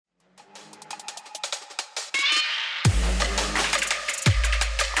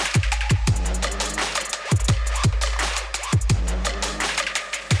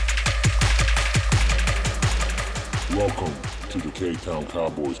K-Town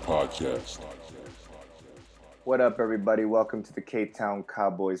Cowboys podcast. What up, everybody? Welcome to the K-Town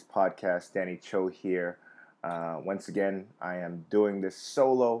Cowboys podcast. Danny Cho here. Once again, I am doing this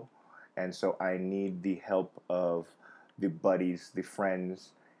solo, and so I need the help of the buddies, the friends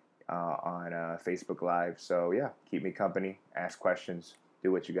on Facebook Live. So yeah, keep me company, ask questions,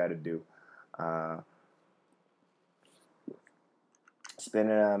 do what you got to do. It's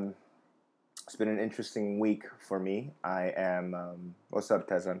been an interesting week for me. I am. What's up,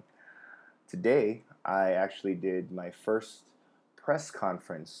 Tezan? Today, I actually did my first press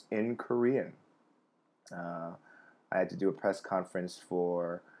conference in Korean. I had to do a press conference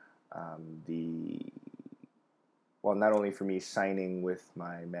for not only for me signing with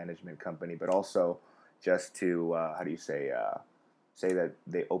my management company, but also just to, say that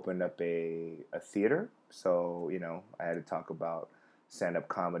they opened up a theater. So, I had to talk about stand-up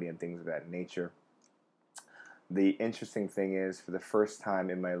comedy and things of that nature. The interesting thing is, for the first time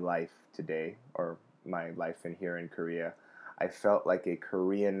in my life today, or my life in here in Korea, I felt like a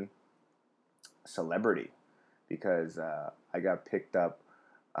Korean celebrity because I got picked up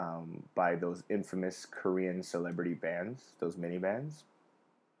by those infamous Korean celebrity bands, those mini bands.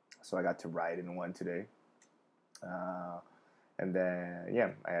 So I got to ride in one today. And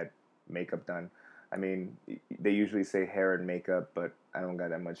then, I had makeup done. I mean, they usually say hair and makeup, but I don't got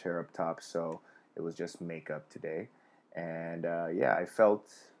that much hair up top, so it was just makeup today. And I felt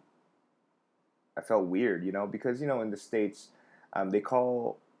weird, because in the States, the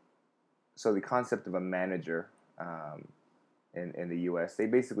concept of a manager in the U.S., they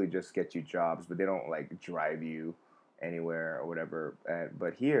basically just get you jobs, but they don't like drive you anywhere or whatever.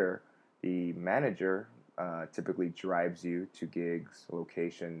 But here, the manager typically drives you to gigs,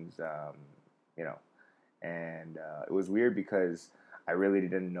 locations, and it was weird because I really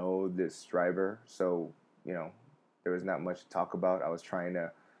didn't know this driver, so there was not much to talk about. I was trying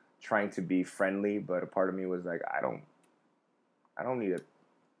to be friendly, but a part of me was like, I don't need to.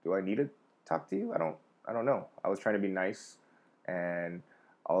 Do I need to talk to you? I don't know. I was trying to be nice, and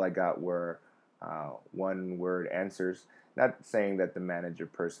all I got were one-word answers. Not saying that the manager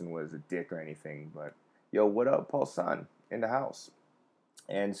person was a dick or anything, but yo, what up, Paul San in the house?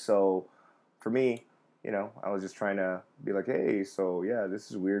 And so, for me, I was just trying to be like, hey, so yeah, this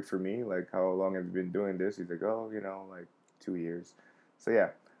is weird for me. Like, how long have you been doing this? He's like, oh, like 2 years. So yeah,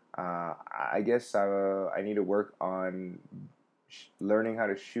 I guess I need to work on learning how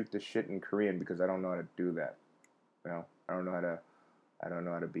to shoot the shit in Korean because I don't know how to do that. I don't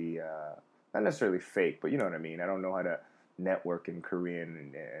know how to be not necessarily fake, but you know what I mean. I don't know how to network in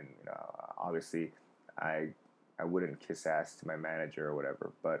Korean, and obviously, I wouldn't kiss ass to my manager or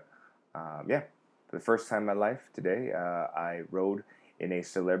whatever. But for the first time in my life today, I rode in a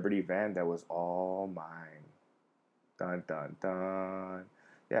celebrity van that was all mine. Dun dun dun.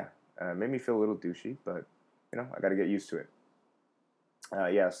 Yeah, made me feel a little douchey, but I got to get used to it.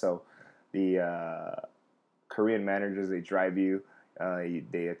 So the Korean managers, they drive you.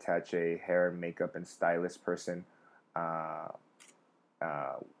 They attach a hair, makeup, and stylist person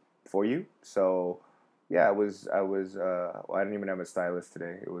for you. So yeah, I didn't even have a stylist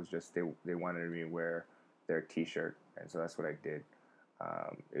today. It was just they wanted me to wear their T-shirt, and so that's what I did.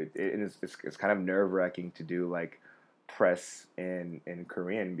 It's kind of nerve-wracking to do like press in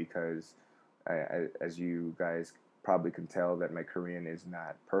Korean because as you guys probably can tell that my Korean is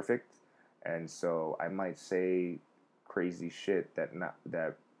not perfect, and so I might say crazy shit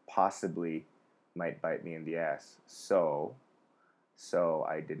that possibly might bite me in the ass. So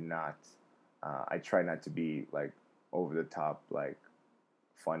I did not. I try not to be like over the top, like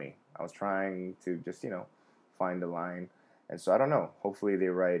funny. I was trying to just find the line, and so I don't know. Hopefully they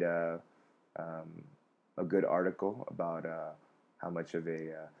write a good article about how much of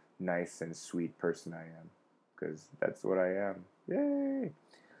a nice and sweet person I am, because that's what I am. Yay!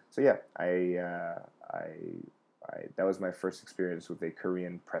 So yeah, I that was my first experience with a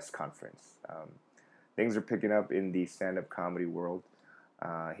Korean press conference. Things are picking up in the stand-up comedy world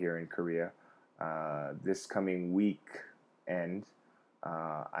here in Korea. This coming weekend,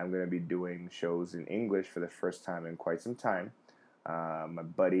 I'm going to be doing shows in English for the first time in quite some time. My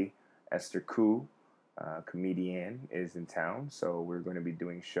buddy Esther Koo, comedian, is in town, so we're going to be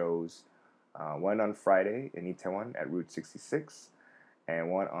doing shows. One on Friday in Itaewon at Route 66, and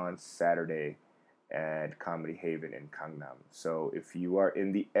one on Saturday at Comedy Haven in Gangnam. So if you are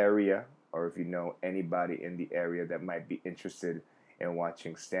in the area, or if you know anybody in the area that might be interested in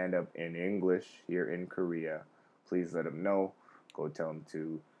watching stand-up in English here in Korea, please let them know. Go tell them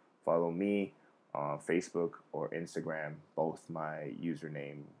to follow me on Facebook or Instagram. Both my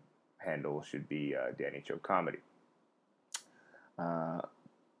username handle should be Danny Cho Comedy. Uh,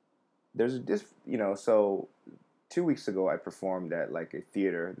 there's this, so 2 weeks ago I performed at like a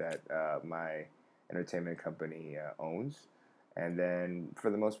theater that my entertainment company owns, and then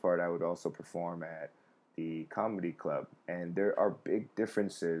for the most part I would also perform at the comedy club, and there are big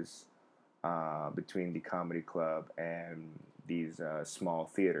differences between the comedy club and these small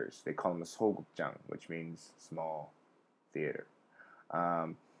theaters. They call them a 소극장, which means small theater.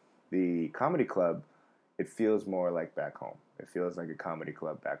 Um, the comedy club, it feels more like back home. It feels like a comedy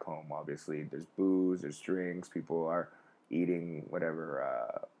club back home. Obviously, there's booze, there's drinks, people are eating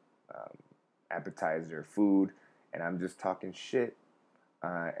whatever appetizer, food, and I'm just talking shit.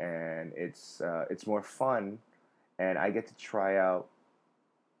 And it's more fun, and I get to try out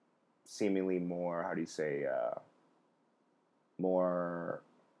seemingly more. How do you say? More.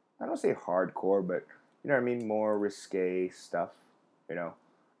 I don't say hardcore, but you know what I mean. More risque stuff. You know.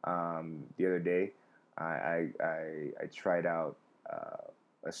 The other day, I tried out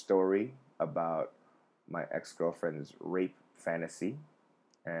a story about my ex girlfriend's rape fantasy,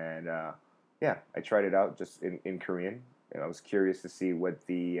 and yeah, I tried it out just in Korean. And I was curious to see what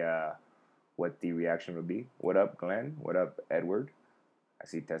the reaction would be. What up, Glenn? What up, Edward? I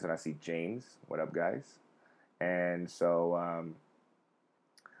see Tessa and I see James. What up, guys? And so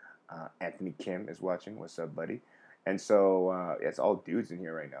Anthony Kim is watching. What's up, buddy? And so it's all dudes in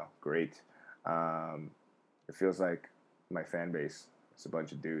here right now. Great. Um, it feels like my fan base. It's a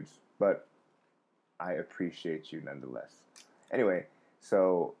bunch of dudes, but I appreciate you nonetheless. Anyway,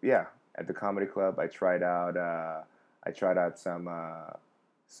 so yeah, at the comedy club, I tried out some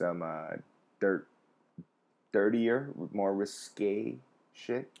dirt dirtier, more risque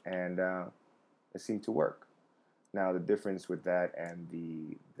shit, and it seemed to work. Now the difference with that and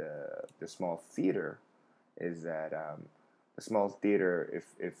the small theater is that the small theater, if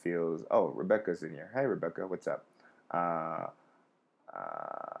it feels, oh, Rebecca's in here. Hey Rebecca, what's up? Uh,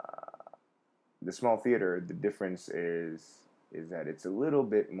 uh, the small theater, the difference is that it's a little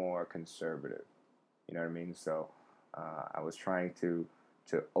bit more conservative. You know what I mean? So I was trying to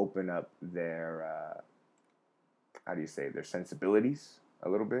open up their how do you say, their sensibilities a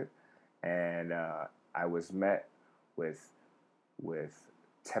little bit, and I was met with with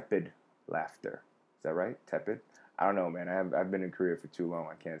tepid laughter. Is that right? Tepid? I don't know, man. I've been in Korea for too long.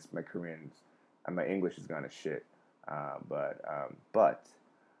 I can't. My Korean's, my English is gone to shit. But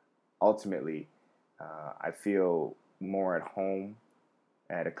ultimately, I feel more at home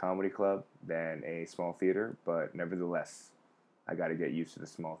at a comedy club than a small theater. But nevertheless, I got to get used to the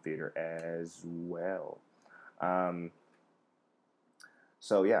small theater as well. Um,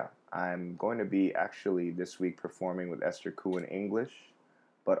 so yeah, I'm going to be actually this week performing with Esther Koo in English,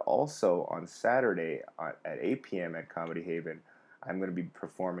 but also on Saturday at 8 p.m. at Comedy Haven, I'm going to be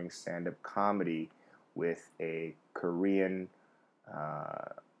performing stand-up comedy with a Korean, uh,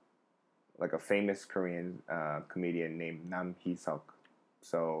 like a famous Korean comedian named Nam Hee-seok.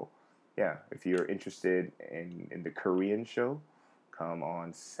 So yeah, if you're interested in the Korean show, come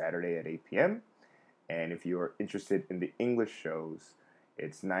on Saturday at 8 p.m. And if you're interested in the English shows,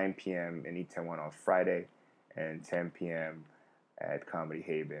 it's 9 p.m. in Itaewon on Friday and 10 p.m. at Comedy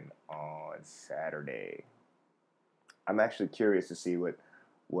Haven on Saturday. I'm actually curious to see what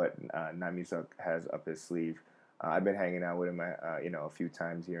Nam Hee-seok has up his sleeve. I've been hanging out with him, a few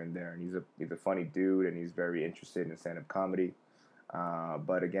times here and there, and he's a funny dude, and he's very interested in stand-up comedy.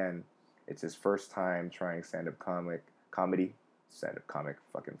 But again, it's his first time trying stand-up comic,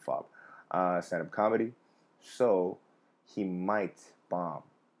 fucking fob, stand-up comedy. So he might bomb,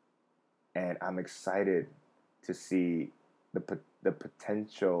 and I'm excited to see the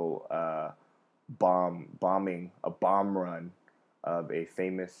potential bomb run of a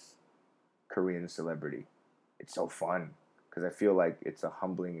famous Korean celebrity. It's so fun because I feel like it's a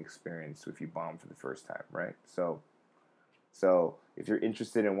humbling experience if you bomb for the first time, right? So if you're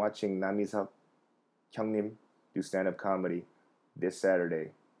interested in watching Namisa Kyungnim do stand-up comedy this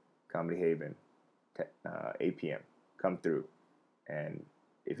Saturday, Comedy Haven, 8 p.m. Come through, and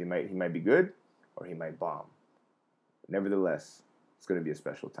if he might be good or he might bomb. Nevertheless, it's going to be a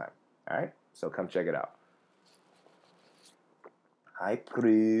special time. All right, so come check it out. Hi,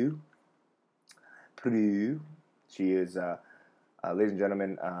 Prue. She is, ladies and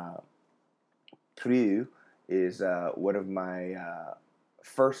gentlemen, Prue is one of my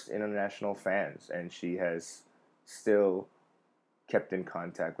first international fans, and she has still kept in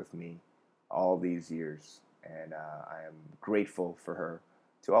contact with me all these years, and I am grateful for her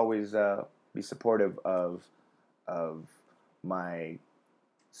to always be supportive of my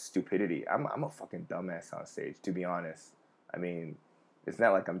stupidity. I'm a fucking dumbass on stage, to be honest. I mean, it's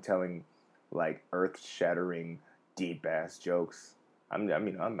not like I'm telling like earth-shattering deep ass jokes. I'm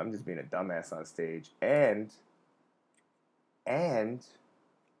just being a dumbass on stage, and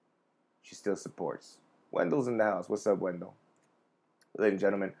she still supports. Wendell's in the house. What's up, Wendell? Ladies and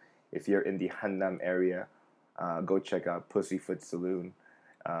gentlemen, if you're in the Hannam area, go check out Pussyfoot Saloon.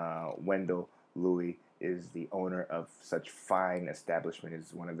 Wendell Louis is the owner of such fine establishment.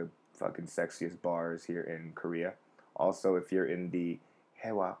 It's one of the fucking sexiest bars here in Korea. Also, if you're in the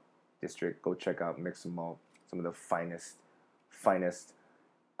Haewha district, go check out Mix and Malt. Some of the finest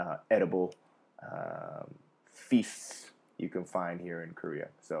edible feasts you can find here in Korea.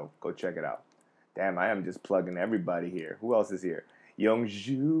 So go check it out. Damn, I am just plugging everybody here. Who else is here?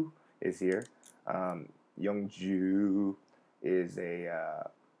 Youngju is here. Youngju is a,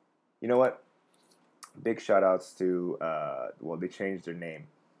 you know what? Big shout outs to, well, they changed their name.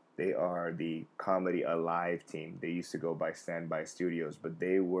 They are the Comedy Alive team. They used to go by Standby Studios, but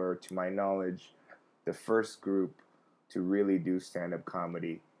they were, to my knowledge, the first group to really do stand-up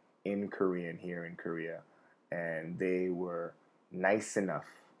comedy in Korean here in Korea. And they were nice enough,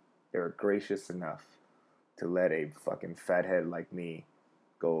 they were gracious enough to let a fucking fathead like me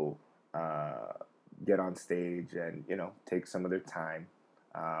go get on stage and, you know, take some of their time.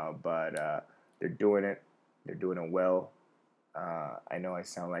 But they're doing it. They're doing it well. I know I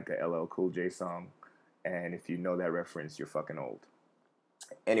sound like a LL Cool J song, and if you know that reference, you're fucking old.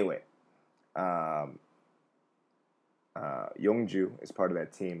 Anyway, Youngju is part of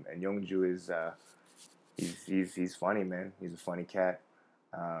that team, and Youngju is he's funny, man. He's a funny cat.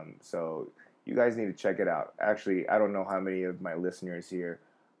 So you guys need to check it out. Actually, I don't know how many of my listeners here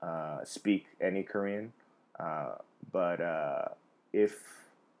speak any Korean, but if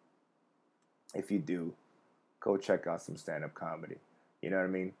you do, go check out some stand-up comedy. You know what I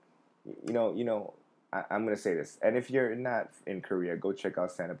mean? I'm gonna say this, and if you're not in Korea, go check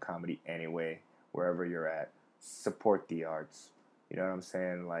out stand-up comedy anyway, wherever you're at. Support the arts. You know what I'm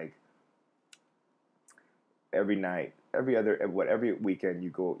saying? Like every night, every weekend you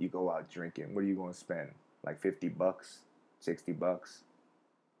go out drinking. What are you going to spend? Like $50, $60?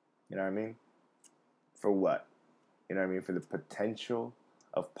 You know what I mean? For what? You know what I mean? For the potential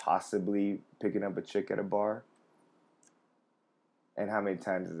of possibly picking up a chick at a bar. And how many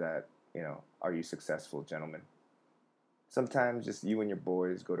times is that, are you successful, gentlemen? Sometimes just you and your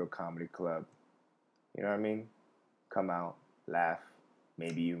boys go to a comedy club. You know what I mean? Come out, laugh.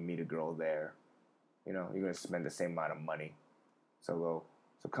 Maybe you meet a girl there. You're going to spend the same amount of money. So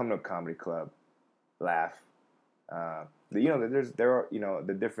come to a comedy club, laugh. The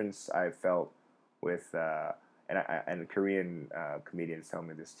difference I felt with, and Korean comedians tell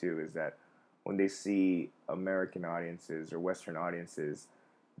me this too, is that when they see American audiences or Western audiences,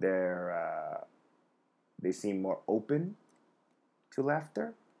 they seem more open to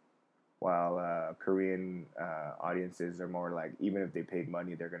laughter, while Korean audiences are more like, even if they paid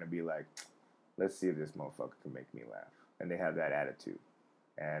money, they're going to be like, let's see if this motherfucker can make me laugh. And they have that attitude.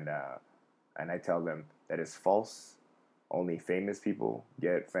 And I tell them that is false. Only famous people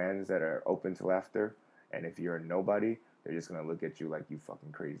get fans that are open to laughter. And if you're a nobody, they're just going to look at you like you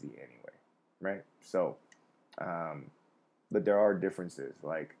fucking crazy anyway. Right? So, but there are differences.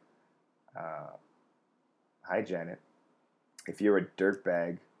 Like, hi, Janet. If you're a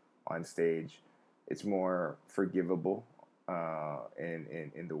dirtbag on stage, it's more forgivable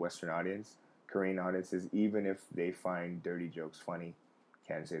in the Western audience. Korean audiences, even if they find dirty jokes funny,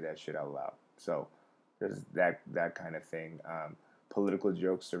 can't say that shit out loud. So there's that kind of thing. Political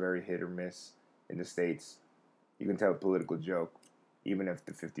jokes are very hit or miss in the States. You can tell a political joke, even if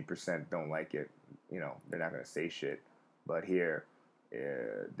the 50% don't like it, they're not going to say shit. But here,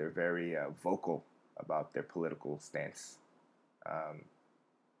 they're very vocal about their political stance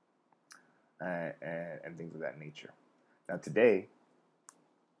and things of that nature. Now today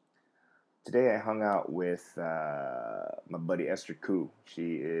I hung out with my buddy Esther Koo.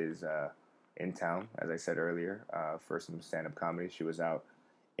 She is in town, as I said earlier, for some stand-up comedy. She was out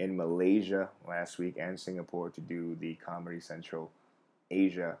in Malaysia last week and Singapore to do the Comedy Central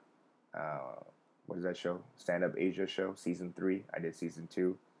Asia, what is that show? Stand-Up Asia show, Season 3. I did Season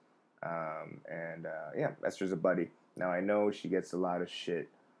 2. Yeah, Esther's a buddy. Now, I know she gets a lot of shit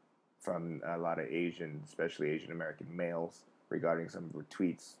from a lot of Asian, especially Asian American males, regarding some of her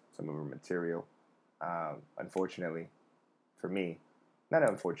tweets, some of her material. Unfortunately, for me, not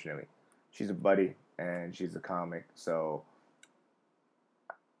unfortunately, she's a buddy and she's a comic. So,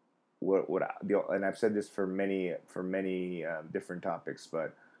 and I've said this for many different topics,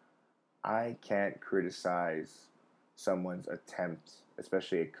 but I can't criticize someone's attempt,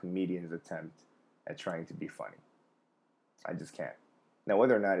 especially a comedian's attempt at trying to be funny. I just can't. Now,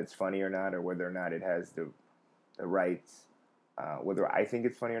 whether or not it's funny or not, or whether or not it has the the rights. Whether I think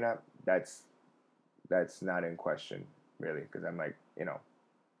it's funny or not, that's not in question really, because I'm like,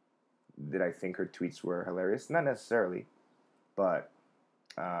 did I think her tweets were hilarious? Not necessarily, but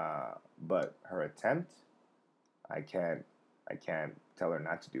her attempt, I can't tell her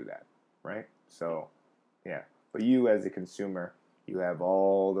not to do that, right? So, yeah. But you as a consumer, you have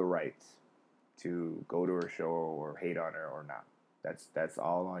all the rights to go to her show or hate on her or not. That's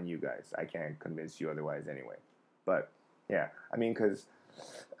all on you guys. I can't convince you otherwise anyway. But yeah, I mean, because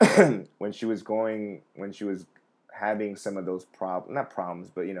when she was having some of those not problems,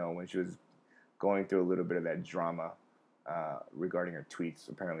 but when she was going through a little bit of that drama regarding her tweets.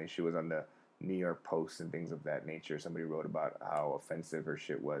 Apparently, she was on the New York Post and things of that nature. Somebody wrote about how offensive her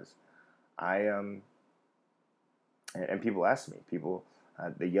shit was. And people asked me,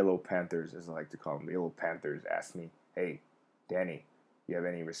 the Yellow Panthers, as I like to call them, the Yellow Panthers asked me, "Hey, Danny, you have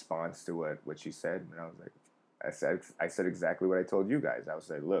any response to what she said?" And I was like, I said exactly what I told you guys. I was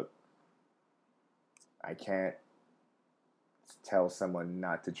like, look, I can't tell someone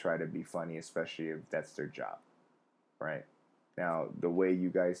not to try to be funny, especially if that's their job, right? Now, the way you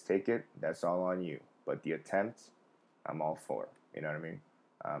guys take it, that's all on you. But the attempt, I'm all for. You know what I mean?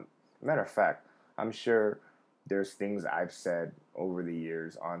 Matter of fact, I'm sure there's things I've said over the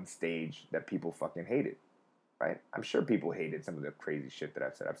years on stage that people fucking hated, right? I'm sure people hated some of the crazy shit that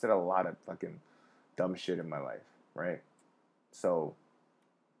I've said. I've said a lot of fucking dumb shit in my life, right? So,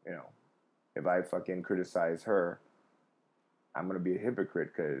 if I fucking criticize her, I'm going to be a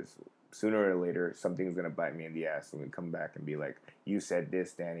hypocrite because sooner or later, something's going to bite me in the ass and come back and be like, you said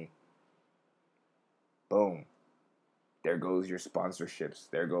this, Danny. Boom. There goes your sponsorships.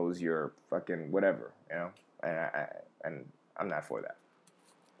 There goes your fucking whatever, And I'm not for that.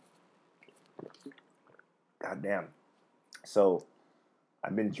 God damn. So,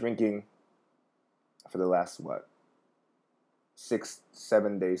 I've been drinking for the last,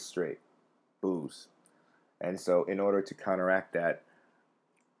 6-7 days straight. Booze. And so, in order to counteract that,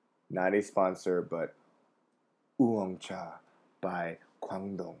 not a sponsor, but Oolong Cha by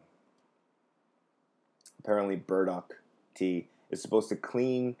Kwangdong. Apparently, burdock tea is supposed to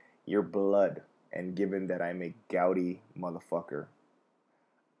clean your blood. And given that I'm a gouty motherfucker,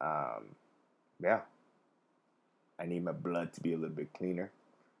 yeah, I need my blood to be a little bit cleaner.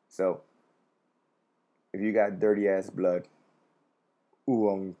 So, if you got dirty ass blood,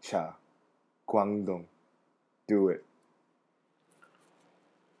 Oolong Cha, Kwangdong, do it.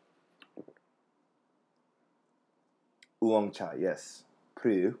 Oolong Cha, yes.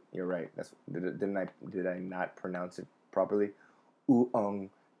 Pru, you're right. Did I not pronounce it properly? Oolong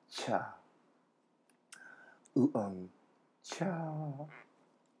Cha. Oolong Cha.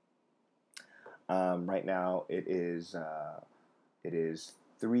 Right now it is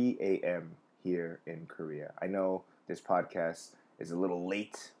 3 a.m. here in Korea. I know this podcast is a little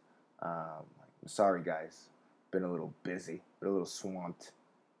late. I'm sorry, guys. Been a little busy, been a little swamped.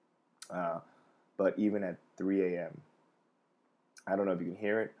 But even at 3 a.m., I don't know if you can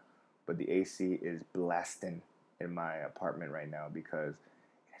hear it, but the AC is blasting in my apartment right now because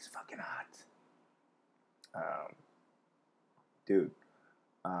it is fucking hot. Dude.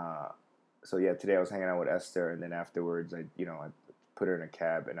 So yeah, today I was hanging out with Esther, and then afterwards, I put her in a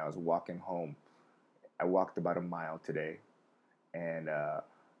cab, and I was walking home. I walked about a mile today, and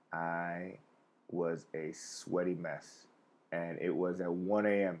I was a sweaty mess, and it was at 1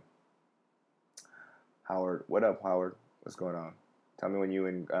 a.m. Howard, what up, Howard? What's going on? Tell me when you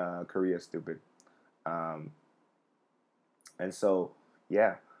in Korea, stupid. And so,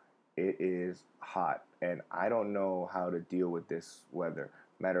 yeah, it is hot, and I don't know how to deal with this weather.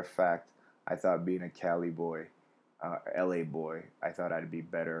 Matter of fact, I thought being a Cali boy, LA boy, I thought I'd be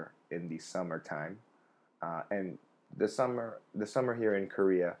better in the summertime. And the summer here in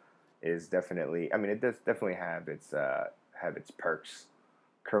Korea is definitely, I mean, it does definitely have its perks.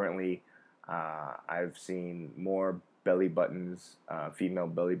 Currently, I've seen more belly buttons, female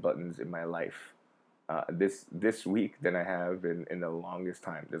belly buttons in my life this week than I have in the longest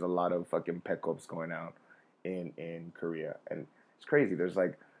time. There's a lot of fucking pekkops going out in Korea, and it's crazy. There's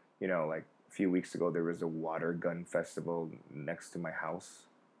like a few weeks ago there was a water gun festival next to my house,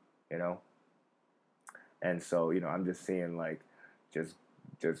 and so I'm just seeing like just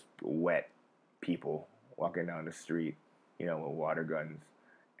wet people walking down the street, with water guns,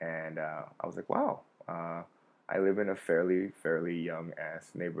 and I was like, wow. I live in a fairly young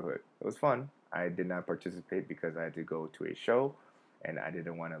ass neighborhood. It was fun. I did not participate because I had to go to a show, and I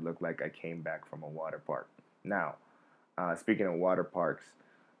didn't want to look like I came back from a water park. Now, speaking of water parks,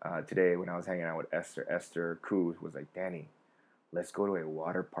 today when I was hanging out with Esther Koo was like, Danny, let's go to a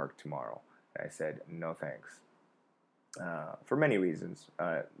water park tomorrow. And I said, no thanks. for many reasons.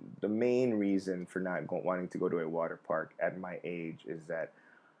 The main reason for not wanting to go to a water park at my age is that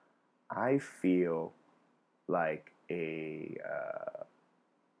I feel like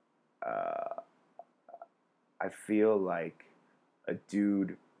I feel like a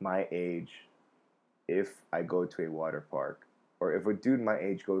dude my age if I go to a water park, or if a dude my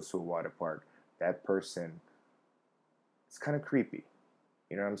age goes to a water park, that person, it's kind of creepy.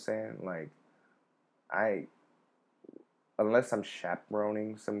 You know what I'm saying? Like, I, unless I'm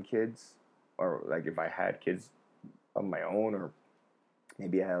chaperoning some kids, or like if I had kids of my own, or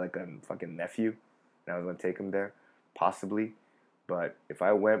maybe I had like a fucking nephew and I was gonna take him there, possibly. But if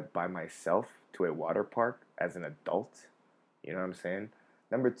I went by myself to a water park as an adult, you know what I'm saying?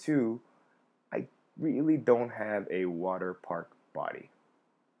 Number two, I really don't have a water park body.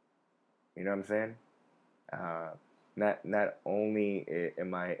 You know what I'm saying? Uh, not only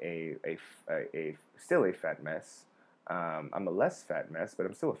am I a still a fat mess, I'm a less fat mess, but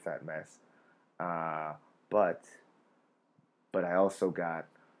I'm still a fat mess. Uh, but I also got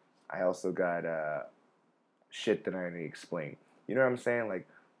shit that I need to explain. You know what I'm saying? Like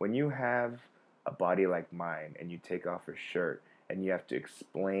when you have a body like mine and you take off your shirt and you have to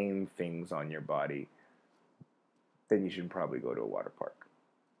explain things on your body, then you should probably go to a water park.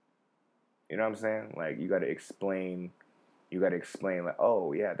 You know what I'm saying? Like you got to explain. You got to explain like,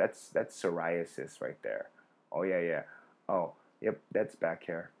 oh yeah, that's psoriasis right there. Oh yeah, yeah. Oh yep, that's back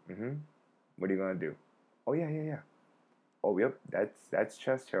hair. What are you gonna do? Oh yeah, yeah, yeah. Oh yep, that's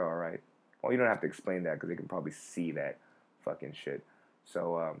chest hair. All right. Well, you don't have to explain that because they can probably see that fucking shit.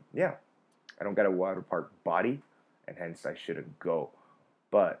 So yeah, I don't got a water park body, and hence I shouldn't go.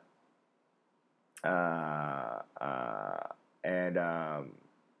 But uh, uh, and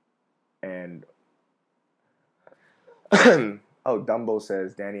and oh, Dumbo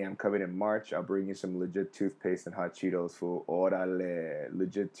says, Danny, I'm coming in March. I'll bring you some legit toothpaste and hot Cheetos, fool. Orale,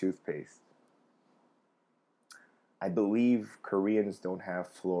 legit toothpaste. I believe Koreans don't have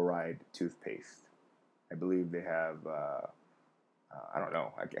fluoride toothpaste. I believe they have. I don't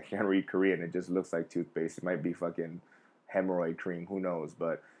know. I can't read Korean. It just looks like toothpaste. It might be fucking hemorrhoid cream. Who knows?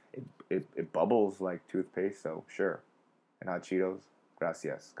 But it bubbles like toothpaste. So sure. And hot Cheetos.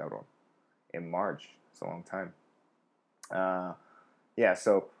 Gracias, cabrón. In March. It's a long time. Uh, yeah.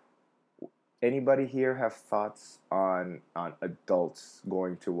 So anybody here have thoughts on adults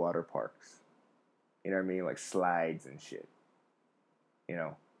going to water parks? You know what I mean? Like slides and shit. You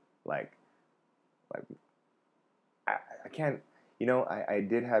know, like like I can't. You know, I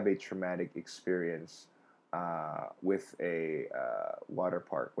did have a traumatic experience with a water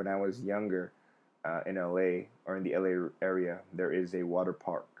park when I was younger in LA, or in the LA area. There is a water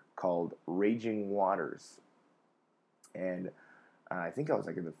park called Raging Waters, and I think I was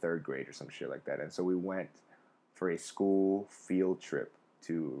like in the third grade or some shit like that. And so we went for a school field trip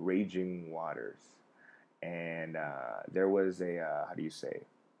to Raging Waters, and there was a how do you say?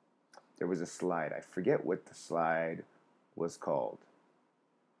 There was a slide. I forget what the slide was called.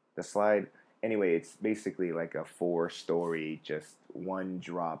 The slide, anyway, it's basically like a four-story, just one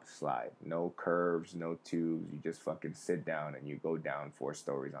drop slide. No curves, no tubes. You just fucking sit down and you go down 4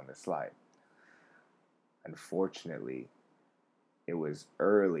 stories on the slide. Unfortunately, it was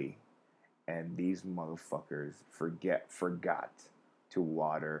early, and these motherfuckers forgot to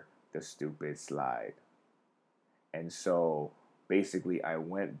water the stupid slide. And so basically I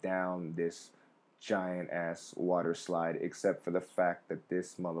went down this giant ass water slide, except for the fact that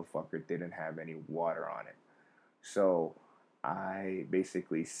this motherfucker didn't have any water on it. So I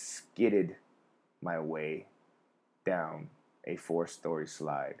basically skidded my way down a 4 story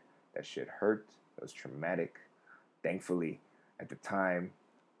slide. That shit hurt. It was traumatic. Thankfully, at the time,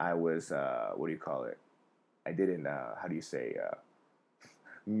 I was, what do you call it? I didn't, how do you say,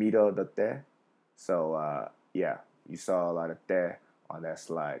 miro the te. So, yeah, you saw a lot of te on that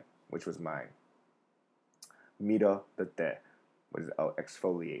slide, which was mine. Miro the te. What is it? Oh,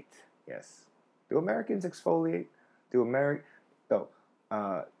 exfoliate. Yes. Do Americans exfoliate? Do Ameri? No.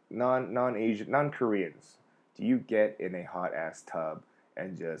 Non Asian, non Koreans. Do you get in a hot ass tub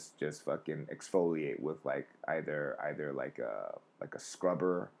and just fucking exfoliate with like either like a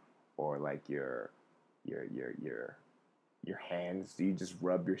scrubber, or like your your your your hands? Do you just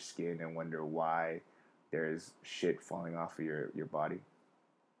rub your skin and wonder why there's shit falling off of your body?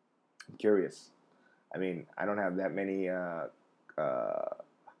 I'm curious. I mean, I don't have that many uh,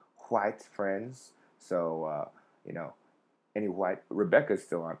 white friends, so you know, any white. Rebecca's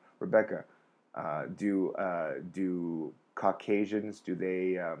still on. Rebecca, do Caucasians, do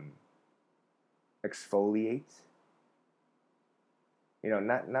they exfoliate? You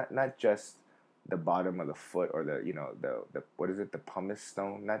know, not just the bottom of the foot, or the what is it, the pumice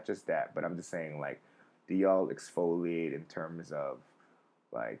stone? Not just that, but I'm just saying, like, do y'all exfoliate in terms of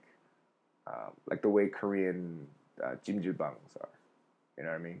like like the way Korean jjimjilbangs are? You know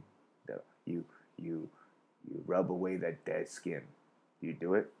what I mean? You you you rub away that dead skin. You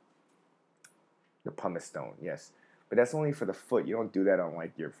do it. The pumice stone, yes, but that's only for the foot. You don't do that on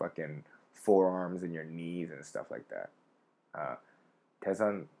like your fucking forearms and your knees and stuff like that. Uh,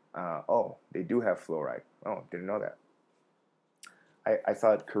 Tezan, oh, they do have fluoride. Oh, didn't know that. I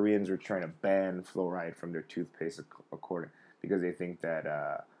thought Koreans were trying to ban fluoride from their toothpaste, according, because they think that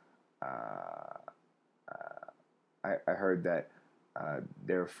I heard that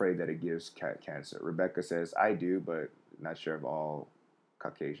they're afraid that it gives cancer. Rebecca says, I do, but not sure if all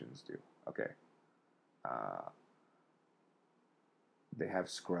Caucasians do. Okay. Uh, they have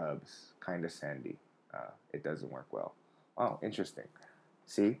scrubs, kind of sandy. It doesn't work well. Oh, interesting.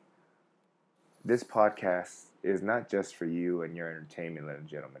 See, this podcast is not just for you and your entertainment, ladies and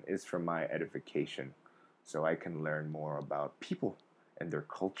gentlemen. It's for my edification, so I can learn more about people and their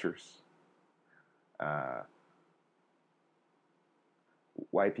cultures.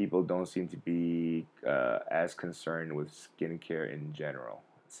 White people don't seem to be as concerned with skincare in general,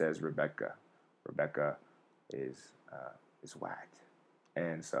 says Rebecca. Rebecca is white,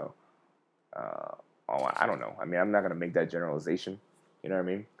 and so I don't know. I mean, I'm not gonna make that generalization. You know what I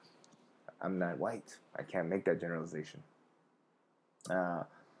mean? I'm not white. I can't make that generalization.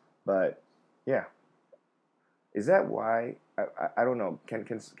 But yeah, is that why? I don't know.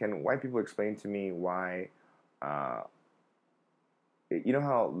 Can white people explain to me why? You know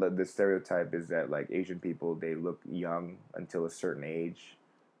how the stereotype is that like Asian people, they look young until a certain age,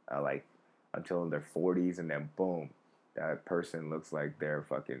 like until in their 40s, and then boom, that person looks like they're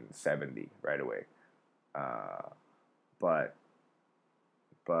fucking 70 right away. Uh, but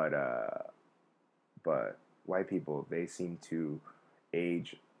but uh, but white people, they seem to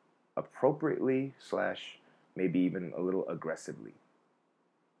age appropriately slash maybe even a little aggressively.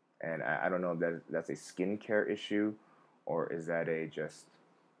 And I don't know if that's a skincare issue, or is that a just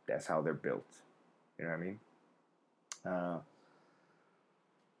that's how they're built. You know what I mean? Uh,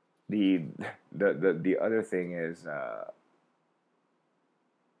 the the other thing is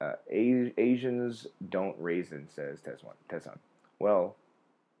Asians don't raisin, says Tesan. Well,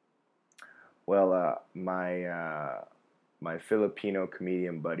 my Filipino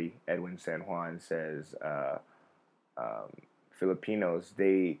comedian buddy Edwin San Juan says Filipinos,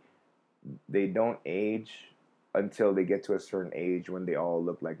 they don't age until they get to a certain age when they all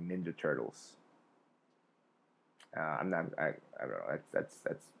look like Ninja Turtles. I'm not. I don't know. That's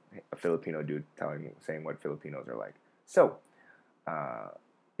a Filipino dude saying what Filipinos are like. So, uh,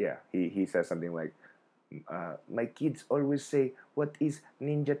 yeah, he says something like, "My kids always say, what is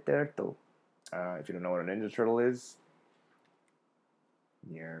Ninja Turtle?" If you don't know what a Ninja Turtle is,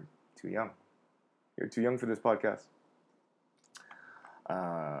 you're too young. You're too young for this podcast.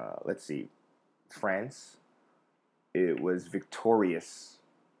 Let's see. France, it was victorious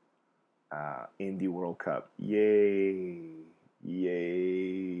in the World Cup. Yay!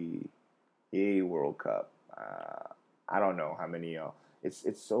 Yay! Yay! World Cup. I don't know how many y'all.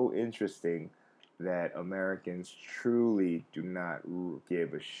 It's so interesting that Americans truly do not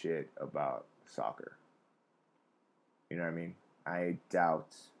give a shit about soccer. You know what I mean? I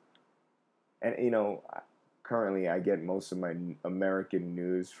doubt. And currently I get most of my American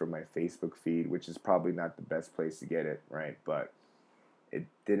news from my Facebook feed, which is probably not the best place to get it, right? But it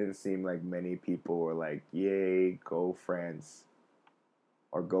didn't seem like many people were like, "Yay, go France,"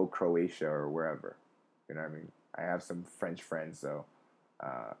 or "Go Croatia," or wherever. You know what I mean? I have some French friends, so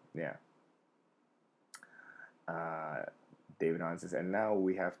yeah. David On says, and now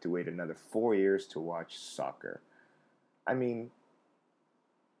we have to wait another 4 years to watch soccer. I mean,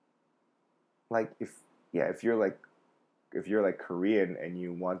 like if you're like Korean and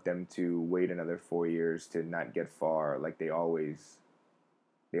you want them to wait another 4 years to not get far, like they always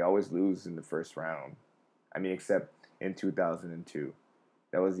lose in the first round. I mean, except in 2002,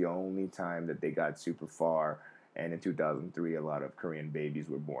 that was the only time that they got super far. And in 2003, a lot of Korean babies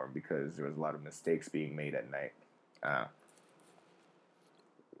were born because there was a lot of mistakes being made at night.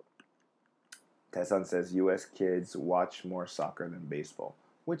 Tesson says U.S. kids watch more soccer than baseball,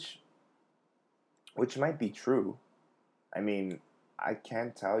 which might be true. I mean, I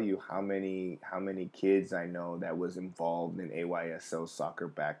can't tell you how many kids I know that was involved in AYSO soccer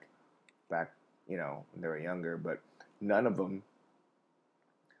back when they were younger, but none of them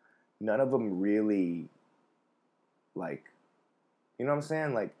really, like, you know what I'm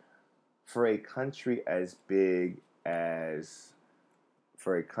saying? Like, for a country as big as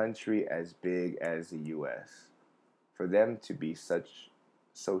for a country as big as the U.S., for them to be so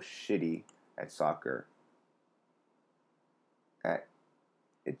shitty at soccer, that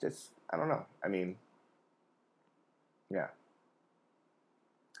it just, I don't know. I mean, yeah.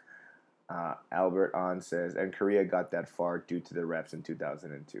 Albert On says, and Korea got that far due to the refs in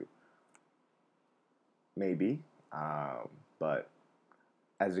 2002. Maybe, but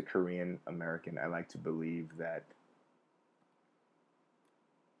as a Korean American, I like to believe that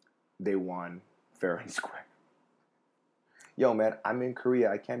they won fair and square. Yo, man, I'm in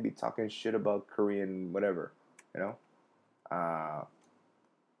Korea. I can't be talking shit about Korean whatever, you know?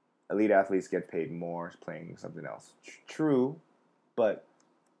 Elite athletes get paid more playing something else. True, but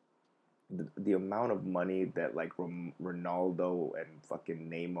the amount of money that like Ronaldo and fucking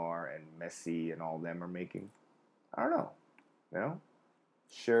Neymar and Messi and all them are making, I don't know, you know?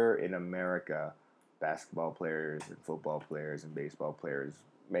 Sure, in America, basketball players and football players and baseball players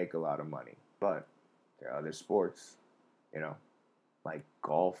make a lot of money, but there are other sports, you know, like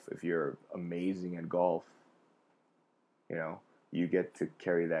golf. If you're amazing at golf, you know, you get to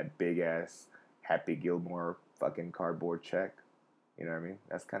carry that big ass Happy Gilmore fucking cardboard check. You know what I mean?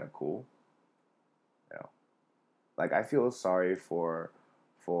 That's kind of cool. You know, like I feel sorry for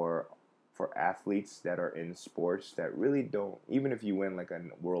athletes that are in sports that really don't. Even if you win like a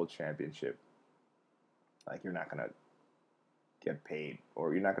world championship, like you're not gonna get paid,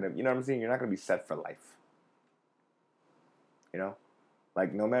 or you're not gonna. You know what I'm saying? You're not gonna be set for life. You know,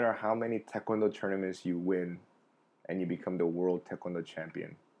 like no matter how many taekwondo tournaments you win, and you become the world taekwondo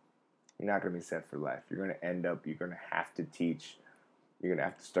champion, you're not going to be set for life. You're going to end up, you're going to have to teach, you're going to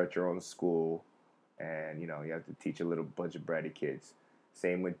have to start your own school, and, you know, you have to teach a little bunch of bratty kids.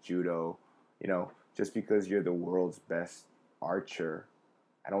 Same with judo. You know, just because you're the world's best archer,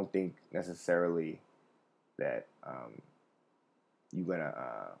 I don't think necessarily that you're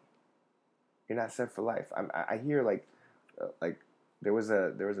not set for life. I hear like there was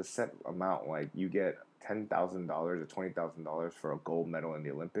a set amount, like you get $10,000 or $20,000 for a gold medal in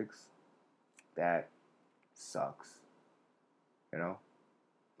the Olympics. That sucks, you know,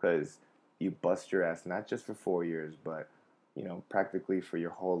 because you bust your ass not just for 4 years, but you know, practically for your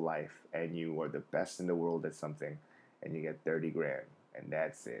whole life, and you are the best in the world at something, and you get 30 grand, and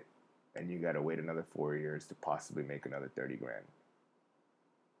that's it, and you gotta wait another 4 years to possibly make another 30 grand.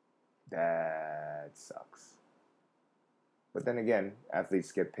 That sucks. But then again,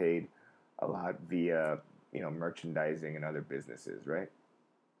 athletes get paid a lot via, you know, merchandising and other businesses, right?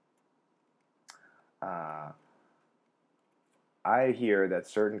 I hear that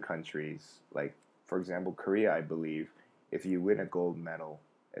certain countries, like for example Korea, I believe, if you win a gold medal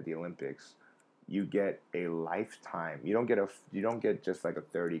at the Olympics, you get a lifetime. You don't get just like a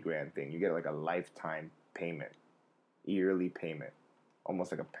 30 grand thing. You get like a lifetime payment, yearly payment,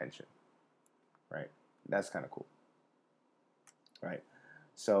 almost like a pension, right? That's kind of cool, right?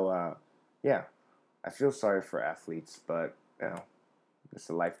 So yeah, I feel sorry for athletes, but you know, it's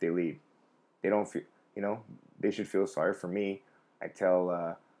the life they lead. They don't feel, you know, they should feel sorry for me. I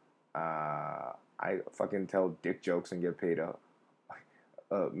tell, I fucking tell dick jokes and get paid a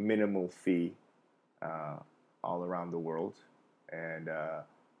minimal fee all around the world, and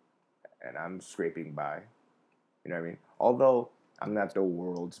I'm scraping by. You know what I mean? Although I'm not the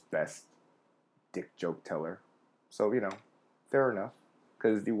world's best dick joke teller, so you know, fair enough.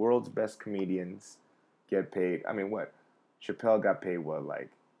 Because the world's best comedians get paid. I mean, what? Chappelle got paid what,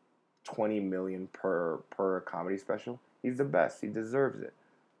 like 20 million per comedy special? He's the best. He deserves it.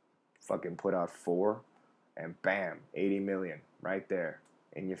 Fucking put out 4, and bam, 80 million right there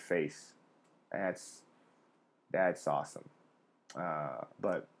in your face. That's awesome.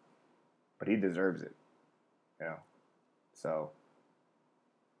 But he deserves it, you know. So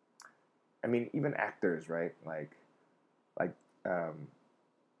I mean, even actors, right? Like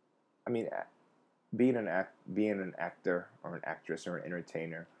I mean, being an actor or an actress or an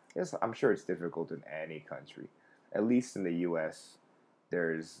entertainer, yes, I'm sure it's difficult in any country. At least in the U.S.,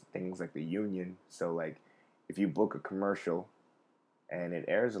 there's things like the union. So like, if you book a commercial and it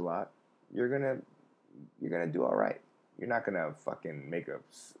airs a lot, you're gonna do all right. You're not gonna fucking make a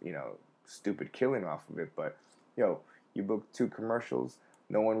stupid killing off of it. But yo, you book 2 commercials,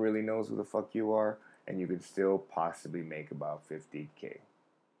 no one really knows who the fuck you are, and you can still possibly make about 50K,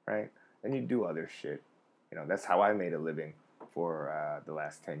 right? And you do other shit. You know, that's how I made a living for the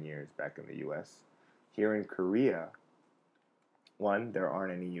last 10 years back in the U.S. Here in Korea, one, there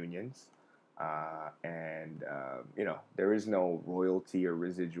aren't any unions. And you know, there is no royalty or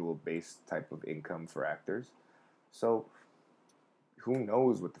residual based type of income for actors. So who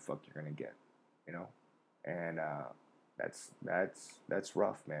knows what the fuck you're going to get, you know? And That's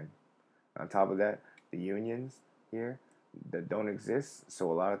rough, man. On top of that, the unions here that don't exist,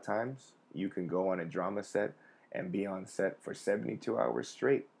 so a lot of times you can go on a drama set and be on set for 72 hours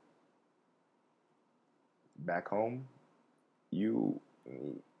straight. Back home, you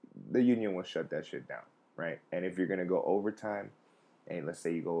the union will shut that shit down, right? And if you're gonna go overtime, and let's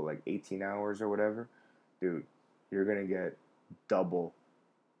say you go like 18 hours or whatever, dude, you're gonna get double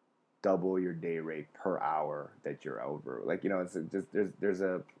double your day rate per hour that you're over. Like, it's just there's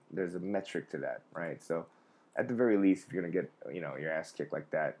a metric to that, right? So at the very least, if you're gonna get your ass kicked like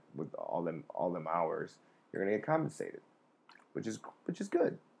that with all them hours, you're gonna get compensated, which is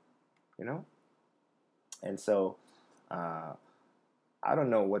good, you know. And so I don't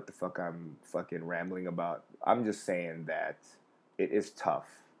know what the fuck I'm fucking rambling about. I'm just saying that it is tough,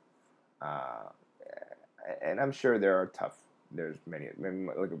 uh, and I'm sure there are tough. There's many.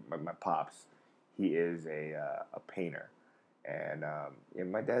 Look at my pops. He is a painter, and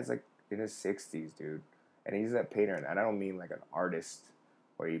my dad's like in his 60s, dude, and he's a painter, and I don't mean like an artist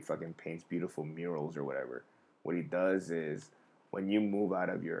where he fucking paints beautiful murals or whatever. What he does is when you move out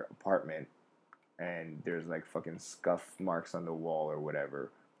of your apartment and there's like fucking scuff marks on the wall or whatever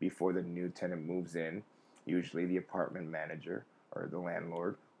before the new tenant moves in, usually the apartment manager or the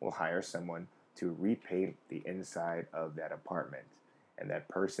landlord will hire someone to repaint the inside of that apartment. And that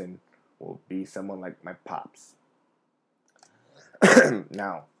person will be someone like my pops.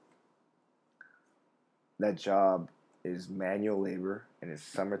 Now, that job is manual labor and it's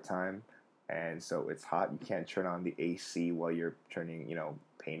summertime, and so it's hot. You can't turn on the AC while you're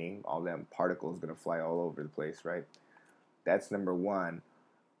painting. All them particles gonna fly all over the place, right? That's number one.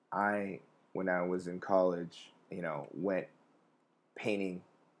 When I was in college, went painting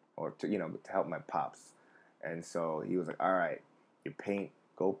or to help my pops, and so he was like, "All right,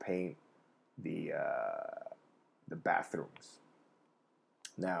 go paint the bathrooms."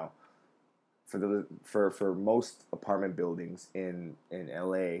 Now, for most apartment buildings in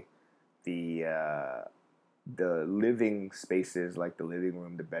LA, the living spaces like the living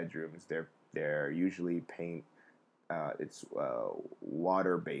room, the bedrooms, they're usually it's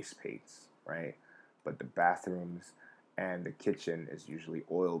water based paints, right? But the bathrooms and the kitchen is usually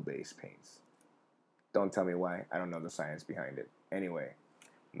oil based paints. Don't tell me why. I don't know the science behind it. Anyway,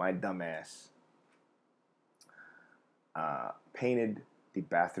 my dumbass painted the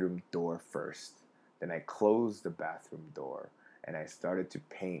bathroom door first. Then I closed the bathroom door and I started to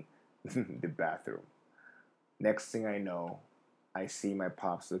paint the bathroom. Next thing I know, I see my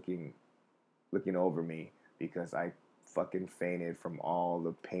pops looking over me because I fucking fainted from all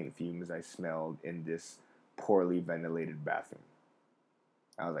the paint fumes I smelled in this poorly ventilated bathroom.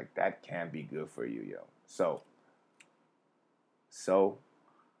 I was like, that can't be good for you, yo. So,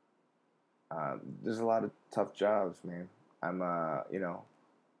 there's a lot of tough jobs, man. I'm, I'm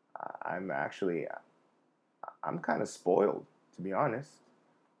kind of spoiled, to be honest.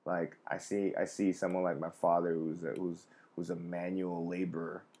 Like I see someone like my father who's a manual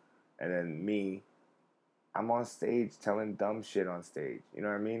laborer, and then me, I'm on stage telling dumb shit on stage. You know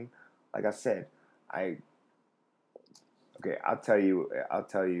what I mean? Like I said, I okay. I'll tell you. I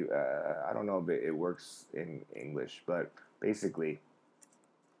don't know if it works in English, but basically,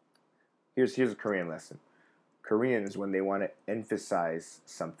 here's a Korean lesson. Koreans, when they want to emphasize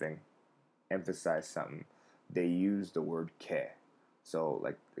something, they use the word ke. So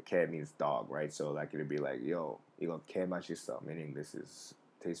like the ke means dog, right? So like it'd be like, yo, 이거 개 맛있어, meaning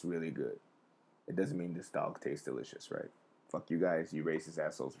tastes really good. It doesn't mean this dog tastes delicious, right? Fuck you guys, you racist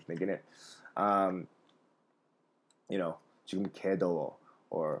assholes for thinking it. 지금 개 더워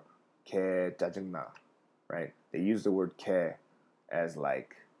or 개 짜증나, right? They use the word 개 as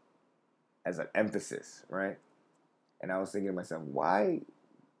an emphasis, right? And I was thinking to myself, why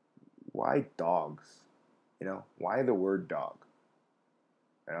dogs? Why the word dog?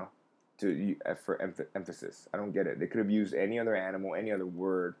 For emphasis. I don't get it. They could have used any other animal, any other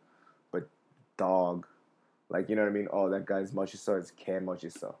word, but dog. Like, you know what I mean? Oh, that guy's 멋있어. It's 개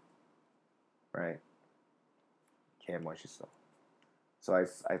멋있어. Right? 개 멋있어. So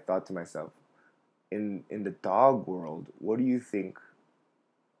I thought to myself, in the dog world, what do you think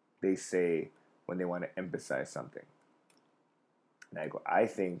they say when they want to emphasize something? And I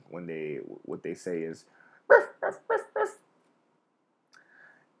think what they say is, ruff, ruff, ruff, ruff.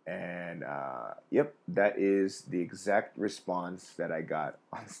 And yep, that is the exact response that I got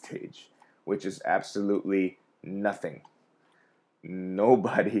on stage, which is absolutely nothing.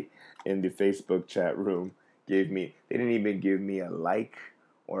 Nobody in the Facebook chat room they didn't even give me a like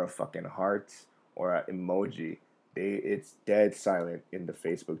or a fucking heart or an emoji. It's dead silent in the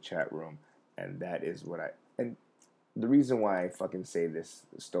Facebook chat room, and that is and the reason why I fucking say this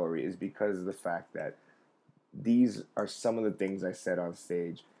story is because of the fact that these are some of the things I said on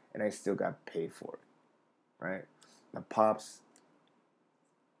stage, and I still got paid for it, right? My pops,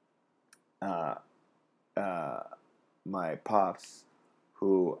 uh, uh, my pops,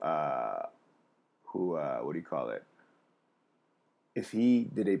 who, what do you call it? If he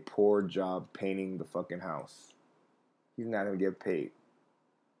did a poor job painting the fucking house, he's not gonna get paid,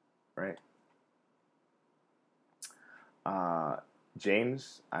 right? Uh,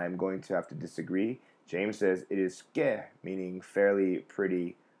 James, I'm going to have to disagree. James says it is que, meaning fairly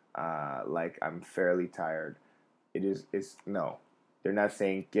pretty, like I'm fairly tired. It's no. They're not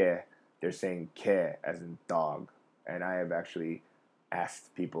saying que, they're saying que as in dog. And I have actually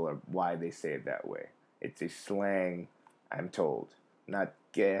asked people why they say it that way. It's a slang, I'm told. Not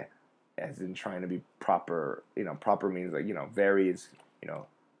que as in trying to be proper. Proper means like, very is,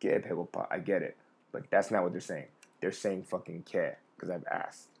 que pegopa. I get it. But that's not what they're saying. They're saying fucking que because I've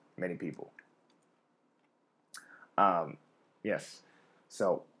asked many people. Yes.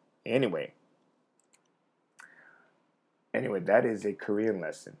 So, anyway, that is a Korean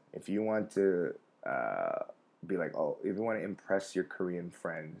lesson. If you want to be like, oh, if you want to impress your Korean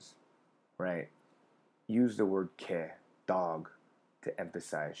friends, right? Use the word ke, dog, to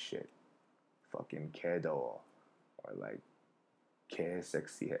emphasize shit. Fucking kedo, or like ke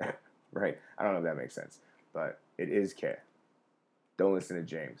sexy, right? I don't know if that makes sense, but it is ke. Don't listen to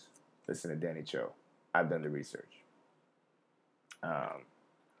James. Listen to Danny Cho. I've done the research.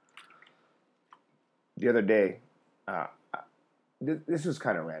 The other day, this was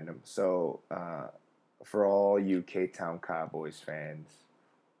kind of random. So, for all you K-Town Cowboys fans,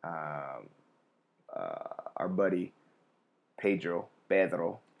 our buddy Pedro,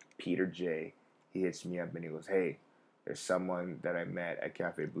 Peter J, he hits me up and he goes, hey, there's someone that I met at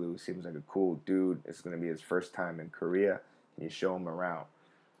Cafe Blue. Seems like a cool dude. It's going to be his first time in Korea. Can you show him around?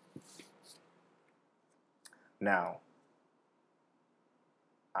 Now,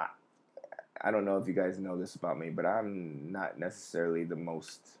 I don't know if you guys know this about me, but I'm not necessarily the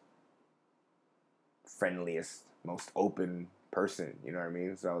most friendliest, most open person. You know what I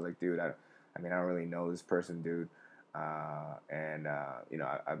mean? So I was like, dude, I don't really know this person, dude. I've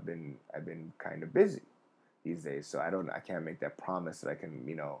been kind of busy these days, so I can't make that promise that I can,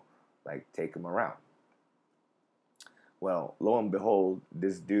 like take him around. Well, lo and behold,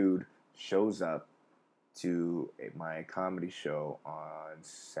 this dude shows up to my comedy show on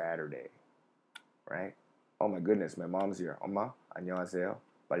Saturday, right? Oh my goodness, my mom's here. Oma, 안녕하세요.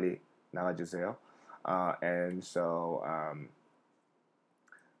 빨리 나와주세요. And so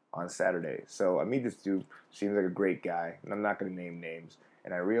on Saturday, so I meet this dude. Seems like a great guy, and I'm not going to name names.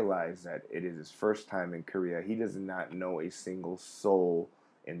 And I realize that it is his first time in Korea. He does not know a single soul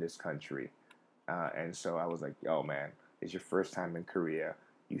in this country. And so I was like, yo, man, it's your first time in Korea.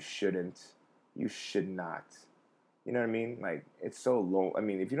 You should not. You know what I mean? Like, it's so low. I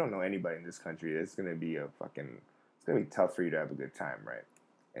mean, if you don't know anybody in this country, it's going to be tough for you to have a good time, right?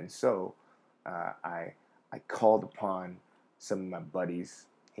 And so I called upon some of my buddies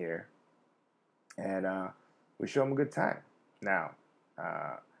here, and we show them a good time. Now,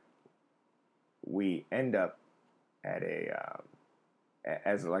 we end up at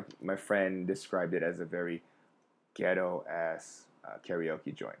as like my friend described it, as a very ghetto ass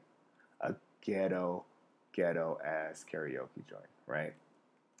karaoke joint, a ghetto ass karaoke joint, right?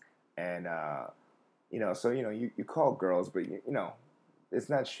 And you call girls, but it's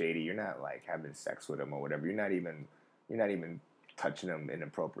not shady. You're not like having sex with them or whatever. You're not even touching them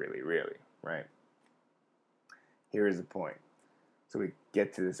inappropriately, really, right? Here is the point. So we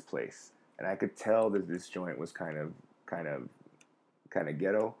get to this place, and I could tell that this joint was kind of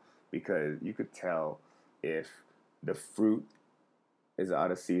ghetto, because you could tell if the fruit is out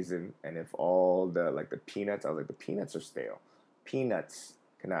of season, and if all the peanuts, I was like, the peanuts are stale. Peanuts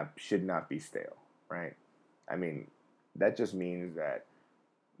should not be stale, right? I mean, that just means that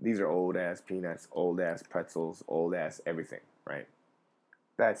these are old ass peanuts, old ass pretzels, old ass everything, right?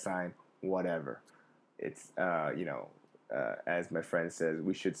 Bad sign, whatever. It's as my friend says,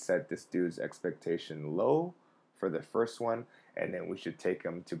 we should set this dude's expectation low for the first one, and then we should take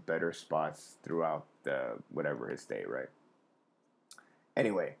him to better spots throughout the whatever his stay, right?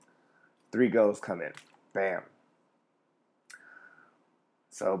 Anyway, 3 girls come in, bam.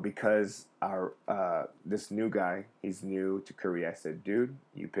 So because our this new guy, he's new to Korea, I said, dude,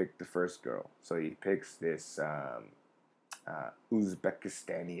 you pick the first girl. So he picks this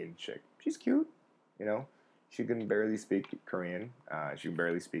Uzbekistani chick. She's cute, She can barely speak Korean. She can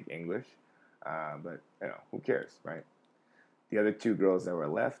barely speak English. But, who cares, right? The other 2 girls that were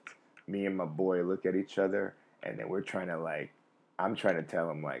left, me and my boy look at each other, and then we're trying to like, I'm trying to tell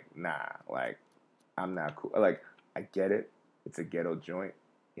him like, nah, like I'm not cool. Like I get it, it's a ghetto joint.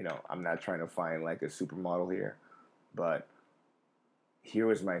 You know, I'm not trying to find like a supermodel here, but here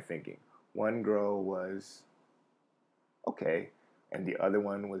was my thinking. One girl was okay, and the other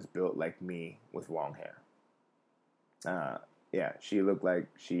one was built like me with long hair. Uh, yeah, she looked like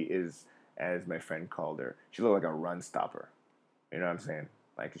she is, as my friend called her, she looked like a run stopper. You know what I'm saying?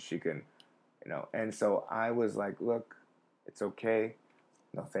 Like she can, And so I was like, look, it's okay.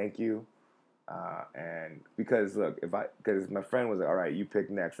 No, thank you. And because look, because my friend was like, all right, you pick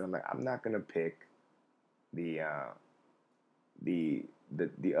next, and I'm like, I'm not gonna pick the uh, the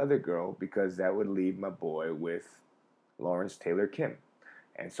other girl because that would leave my boy with Lawrence Taylor Kim,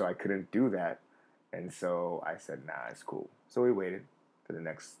 and so I couldn't do that, and so I said, nah, it's cool. So we waited for the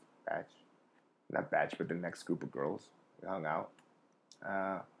next batch, not batch, but the next group of girls. We hung out,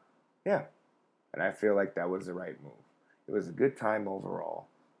 uh, yeah, and I feel like that was the right move. It was a good time overall.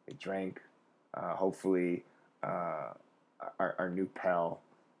 We drank. Hopefully, our new pal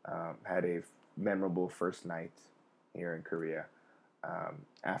had a memorable first night here in Korea.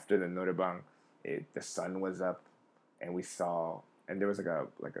 After the norebang, the sun was up, and we saw, and there was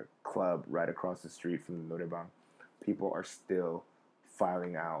like a club right across the street from the norebang. People are still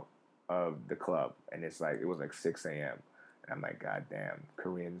filing out of the club, and it was like 6 a.m. And I'm like, God damn,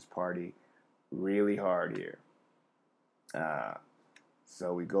 Koreans party really hard here. Uh,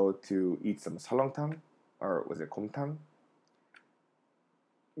 so we go to eat some salongtang, or was it komtang?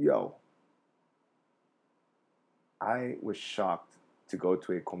 Yo, I was shocked to go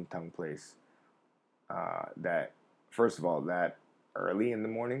to a komtang place that, first of all, that early in the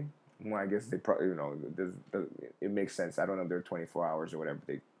morning. Well, I guess they probably, it makes sense. I don't know if they're 24 hours or whatever.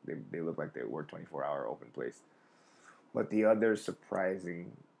 They look like they were 24-hour open place. But the other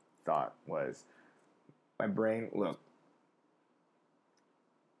surprising thought was my brain, look,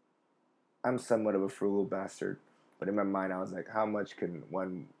 I'm somewhat of a frugal bastard, but in my mind I was like, how much can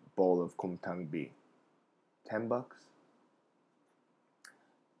one bowl of kumtang be? $10?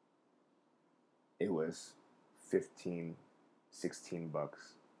 It was 15, $16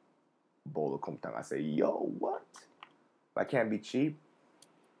 bowl of kumtang. I say, yo, what? I can't be cheap.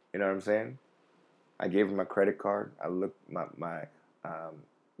 You know what I'm saying? I gave him my credit card. I looked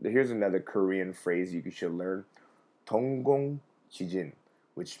here's another Korean phrase you should learn. 동공 지진,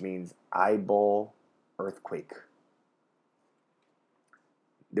 which means eyeball earthquake.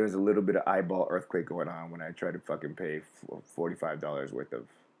 There's a little bit of eyeball earthquake going on when I try to fucking pay $45 worth of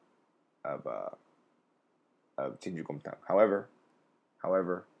Jinjukomtang. However,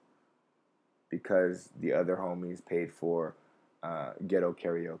 because the other homies paid for ghetto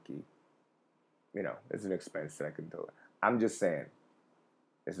karaoke, it's an expense that I can do it. I'm just saying,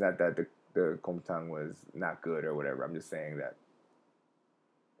 it's not that the komtang was not good or whatever. I'm just saying that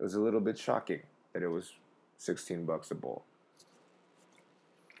it was a little bit shocking that it was $16 a bowl.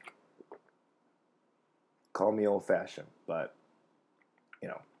 Call me old-fashioned, but,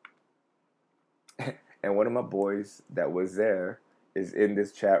 and one of my boys that was there is in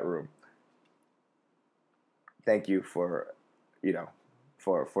this chat room. Thank you for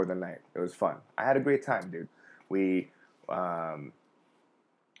the night. It was fun. I had a great time, dude. We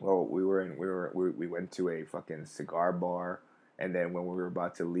we went to a fucking cigar bar, and then when we were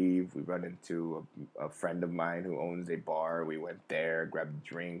about to leave, we run into a friend of mine who owns a bar. We went there, grabbed a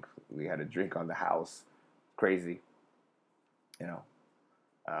drink. We had a drink on the house. Crazy,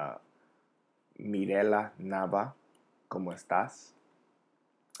 Mirela Nava, ¿cómo estás?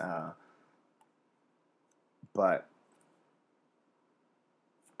 But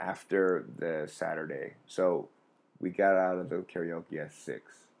after the Saturday, so we got out of the karaoke at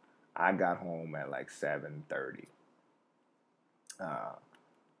 6. I got home at like 7:30.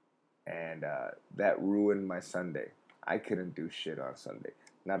 And that ruined my Sunday. I couldn't do shit on Sunday.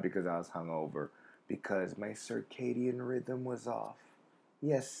 Not because I was hungover, because my circadian rhythm was off.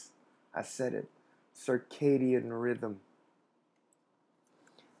 Yes, I said it. Circadian rhythm.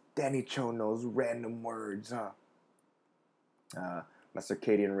 Danny Cho knows random words, huh? My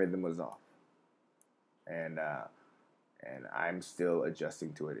circadian rhythm was off. And I'm still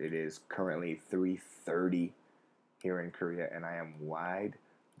adjusting to it. It is currently 3:30 here in Korea, and I am wide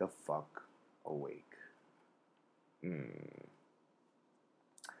the fuck awake.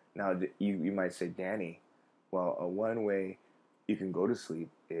 Now, you might say, Danny, well, one way you can go to sleep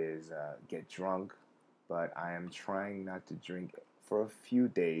is get drunk, but I am trying not to drink for a few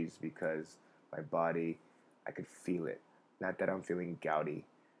days because my body, I could feel it. Not that I'm feeling gouty.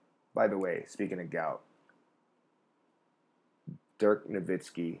 By the way, speaking of gout, Dirk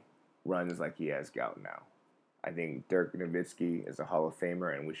Nowitzki runs like he has gout now. I think Dirk Nowitzki is a Hall of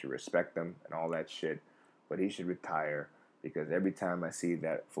Famer and we should respect him and all that shit. But he should retire because every time I see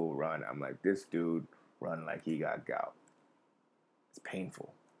that fool run, I'm like, this dude run like he got gout. It's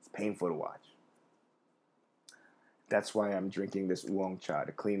painful. It's painful to watch. That's why I'm drinking this oolong cha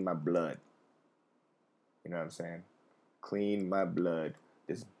to clean my blood. You know what I'm saying? Clean my blood.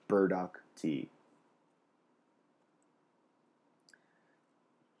 This burdock tea.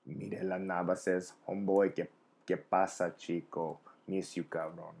 Mirela Nava says, homeboy, que pasa, chico? Miss you,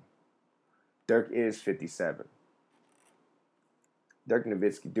 cabrón. Dirk is 57. Dirk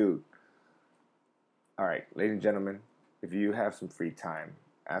Nowitzki, dude. All right, ladies and gentlemen, if you have some free time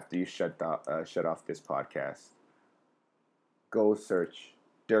after you shut off this podcast, go search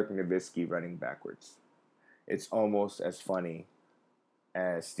Dirk Nowitzki running backwards. It's almost as funny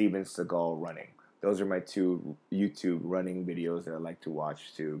as Steven Seagal running. Those are my two YouTube running videos that I like to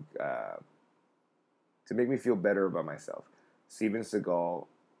watch to make me feel better about myself. Steven Seagal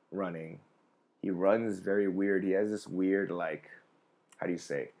running. He runs very weird. He has this weird, like, how do you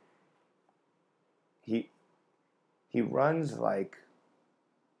say? He runs like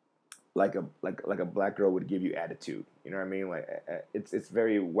a black girl would give you attitude. You know what I mean? Like it's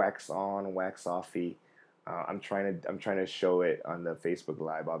very wax on, wax offy. I'm trying to show it on the Facebook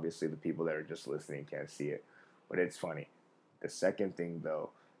Live. Obviously, the people that are just listening can't see it, but it's funny. The second thing though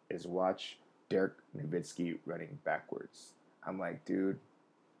is watch Dirk Nowitzki running backwards. I'm like, dude,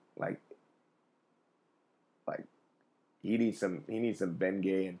 like he needs some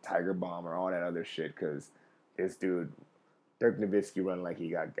Bengay and Tiger Balm or all that other shit because this dude Dirk Nowitzki run like he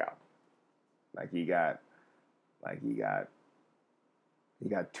got gout, like he got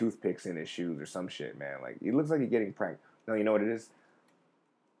toothpicks in his shoes or some shit, man. Like, he looks like he's getting pranked. No, you know what it is?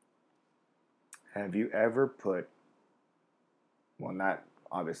 Have you ever put, well, not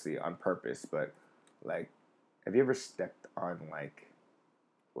obviously on purpose, but, like, have you ever stepped on, like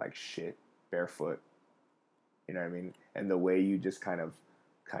shit barefoot? You know what I mean? And the way you just kind of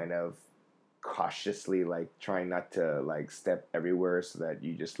cautiously, like, trying not to, like, step everywhere so that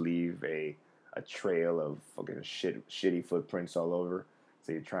you just leave a trail of fucking shitty footprints all over.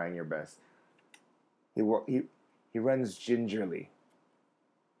 So you're trying your best. He runs gingerly.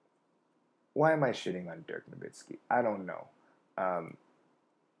 Why am I shitting on Dirk Nowitzki? I don't know.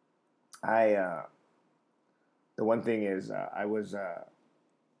 The one thing is I was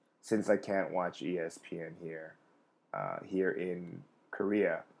since I can't watch ESPN here in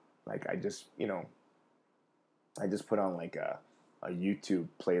Korea, like I just put on like a YouTube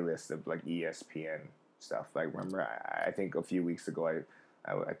playlist of like ESPN stuff. Like remember I think a few weeks ago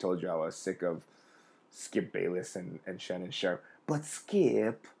I told you I was sick of Skip Bayless and Shannon Sharp. But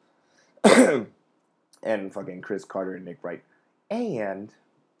Skip and fucking Chris Carter and Nick Wright and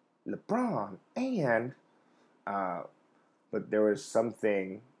LeBron and but there was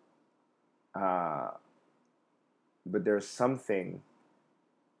something I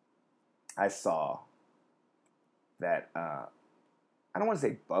saw that I don't want to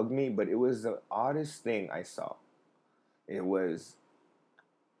say bugged me, but it was the oddest thing I saw. It was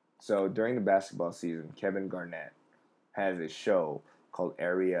so during the basketball season, Kevin Garnett has a show called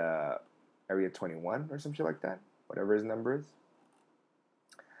Area 21 or some shit like that, whatever his number is.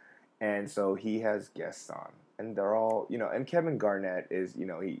 And so he has guests on, and they're all, and Kevin Garnett is,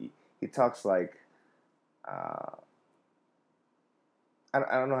 he talks like, I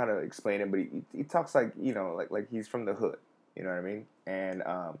don't know how to explain it, but he talks like, like he's from the hood, you know what I mean? And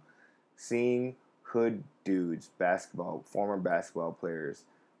seeing hood dudes, former basketball players,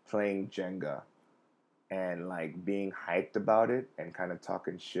 playing Jenga and like being hyped about it and kind of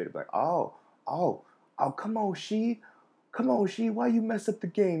talking shit like, oh, come on, why you mess up the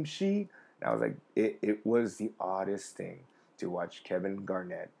game, she? And I was like, it was the oddest thing to watch Kevin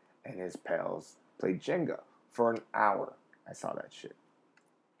Garnett and his pals play Jenga for an hour. I saw that shit.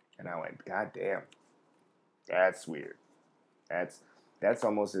 And I went, God damn, that's weird. That's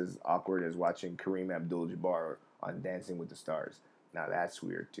almost as awkward as watching Kareem Abdul-Jabbar on Dancing with the Stars. Now that's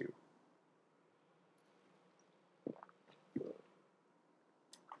weird too.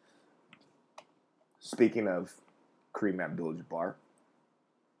 Speaking of Kareem Abdul-Jabbar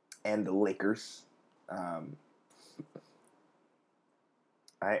and the Lakers,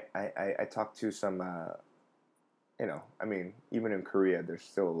 I talked to some, even in Korea, there's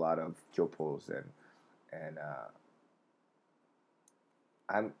still a lot of kyopos and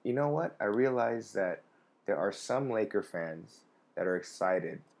you know what? I realized that there are some Laker fans that are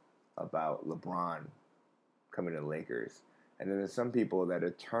excited about LeBron coming to the Lakers. And then there's some people that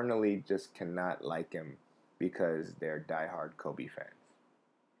eternally just cannot like him because they're diehard Kobe fans.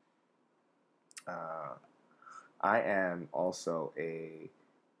 I am also a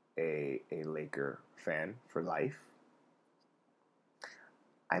Laker fan for life.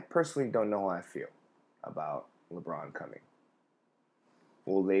 I personally don't know how I feel about LeBron coming.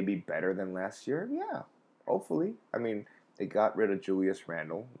 Will they be better than last year? Yeah, hopefully. I mean, they got rid of Julius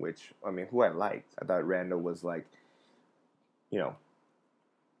Randle, which, I mean, who I liked. I thought Randle was like, you know,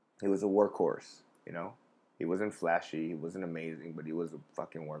 he was a workhorse, you know? He wasn't flashy, he wasn't amazing, but he was a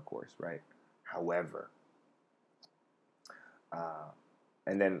fucking workhorse, right? However, uh,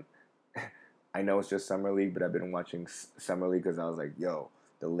 and then I know it's just Summer League, but I've been watching Summer League because I was like, yo,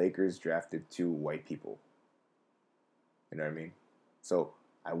 the Lakers drafted 2 white people. You know what I mean? So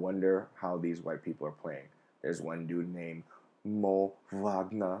I wonder how these white people are playing. There's one dude named Mo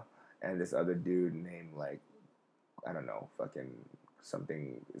Wagner, and this other dude named, like, I don't know, fucking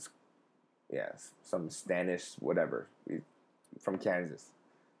something. Yeah, some Spanish, whatever, from Kansas.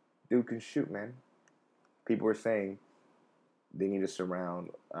 Dude can shoot, man. People were saying they need to surround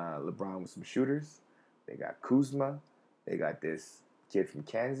LeBron with some shooters. They got Kuzma. They got this kid from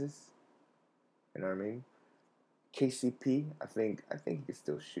Kansas. You know what I mean? KCP. I think he can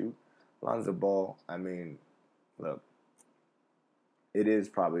still shoot. Lonzo Ball. I mean, look, it is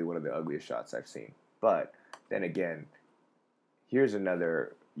probably one of the ugliest shots I've seen. But then again, here's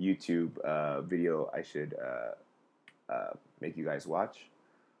another YouTube video I should make you guys watch.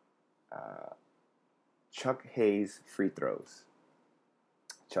 Chuck Hayes free throws.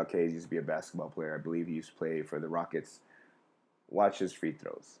 Chuck Hayes used to be a basketball player. I believe he used to play for the Rockets. Watch his free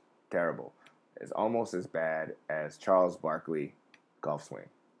throws. Terrible. It's almost as bad as Charles Barkley golf swing.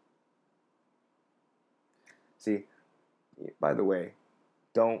 See, by the way,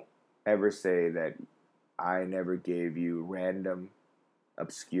 don't ever say that I never gave you random,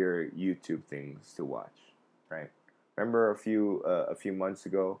 obscure YouTube things to watch, right? Remember a few months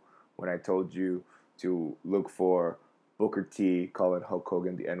ago when I told you to look for Booker T calling Hulk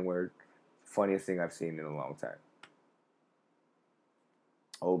Hogan the N-word? Funniest thing I've seen in a long time.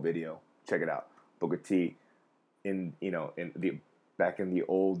 Old video, check it out. Booker T in the back in the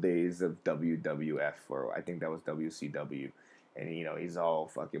old days of WWF, or I think that was WCW, and he's all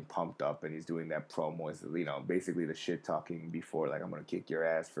fucking pumped up and he's doing that promo. It's, basically the shit talking before, like, I'm gonna kick your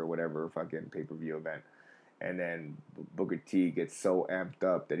ass for whatever fucking pay-per-view event. And then Booker T gets so amped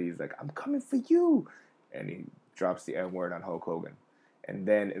up that he's like, I'm coming for you. And he drops the N word on Hulk Hogan. And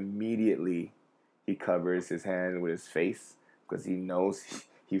then immediately he covers his hand with his face because he knows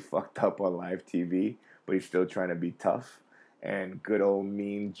he fucked up on live TV, but he's still trying to be tough. And good old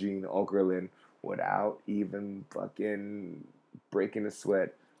Mean Gene Okerlund, without even fucking breaking a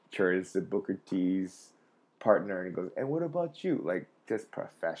sweat, turns to Booker T's partner and goes, and what about you? Like, just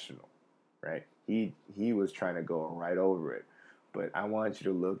professional, right? He was trying to go right over it. But I want you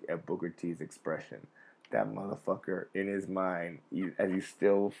to look at Booker T's expression. That motherfucker, in his mind, as he's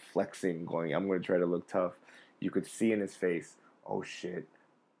still flexing, going, I'm going to try to look tough, you could see in his face, oh shit,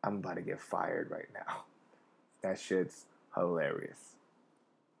 I'm about to get fired right now. That shit's hilarious.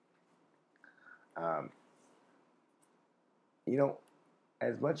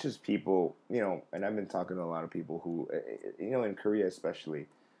 As much as people, and I've been talking to a lot of people who, in Korea especially,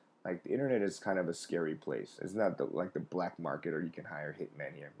 like, the internet is kind of a scary place. It's not like the black market, or you can hire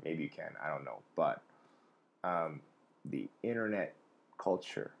hitmen here. Maybe you can. I don't know. But the internet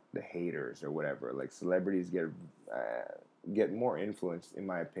culture, the haters or whatever, like, celebrities get more influence, in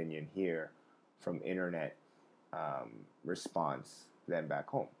my opinion, here from internet response than back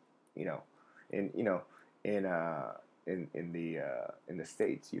home. In in the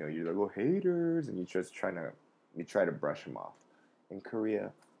States, you're like, oh, haters, and you try to brush them off. In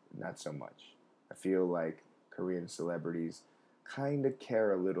Korea, not so much. I feel like Korean celebrities kind of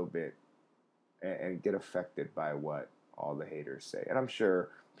care a little bit and get affected by what all the haters say. And I'm sure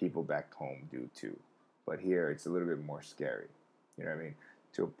people back home do too. But here, it's a little bit more scary. You know what I mean?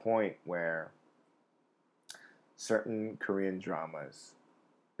 To a point where certain Korean dramas,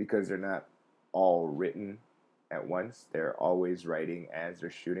 because they're not all written at once, they're always writing as they're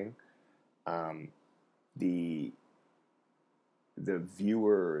shooting. The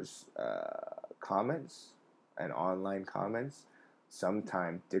viewers' comments and online comments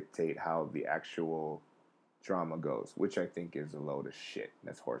sometimes dictate how the actual drama goes, which I think is a load of shit.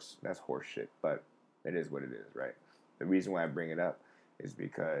 That's horse shit, but it is what it is, right? The reason why I bring it up is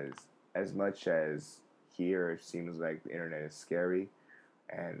because, as much as here it seems like the internet is scary,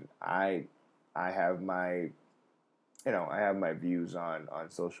 and I have my views on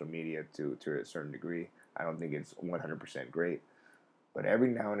social media to a certain degree. I don't think it's 100% great, but every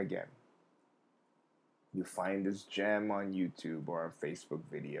now and again, you find this gem on YouTube or on Facebook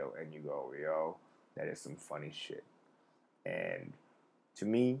video, and you go, yo, That is some funny shit. And to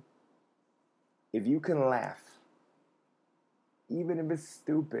me, if you can laugh, even if it's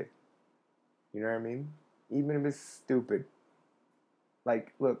stupid, you know what I mean? Even if it's stupid.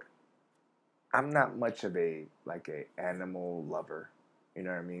 Like, look, I'm not much of a animal lover, you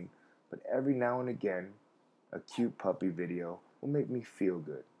know what I mean? But every now and again, a cute puppy video will make me feel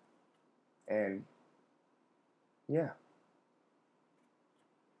good. And yeah,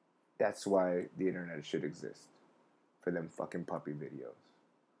 that's why the internet should exist. For them fucking puppy videos.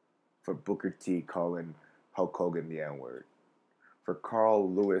 For Booker T calling Hulk Hogan the N-word. For Carl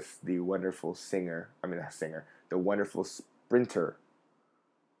Lewis, the wonderful the wonderful sprinter,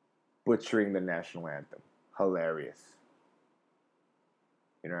 butchering the national anthem. Hilarious.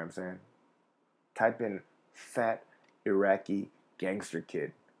 You know what I'm saying? Type in fat Iraqi gangster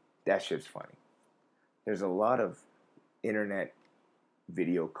kid. That shit's funny. There's a lot of internet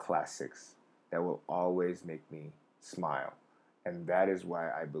video classics that will always make me smile. And that is why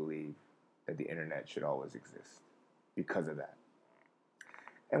I believe that the internet should always exist. Because of that.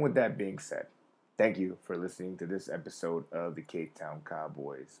 And with that being said, thank you for listening to this episode of the Cape Town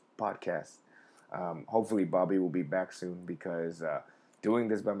Cowboys podcast. Hopefully Bobby will be back soon because doing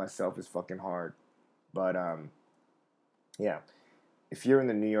this by myself is fucking hard. But yeah, if you're in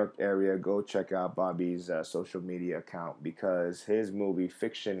the New York area, go check out Bobby's social media account because his movie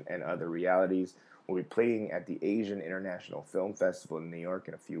Fiction and Other Realities will be playing at the Asian International Film Festival in New York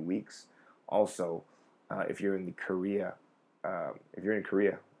in a few weeks. Also, if you're in the Korea area, if you're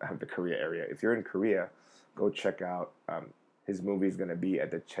in Korea, go check out his movie is going to be at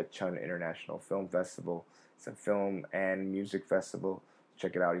the Chechun International Film Festival. It's a film and music festival.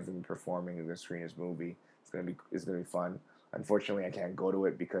 Check it out. He's going to be performing. He's going to screen his movie. It's going to be fun. Unfortunately, I can't go to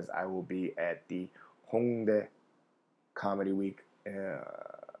it because I will be at the Hongdae Comedy Week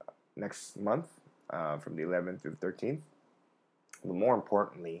next month from the 11th through the 13th. But more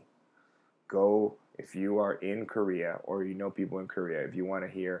importantly, go if you are in Korea or you know people in Korea, if you want to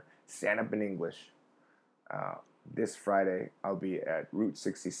hear stand-up in English, this Friday I'll be at Route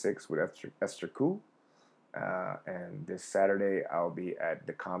 66 with Esther Koo. And this Saturday I'll be at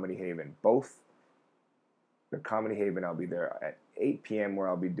the Comedy Haven. The Comedy Haven, I'll be there at 8 p.m. where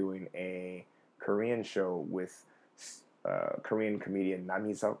I'll be doing a Korean show with Korean comedian Nam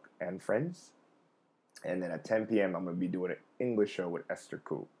Hee-seok and friends. And then at 10 p.m. I'm going to be doing an English show with Esther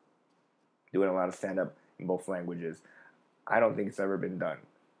Koo. Doing a lot of stand-up in both languages. I don't think it's ever been done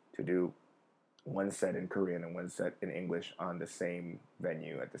to do one set in Korean and one set in English on the same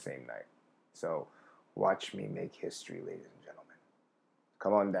venue at the same night. So watch me make history, ladies and gentlemen.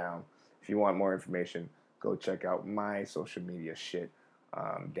 Come on down. If you want more information, go check out my social media shit,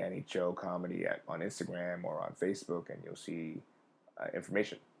 Danny Cho Comedy on Instagram or on Facebook, and you'll see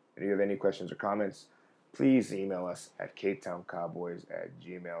information. If you have any questions or comments, please email us at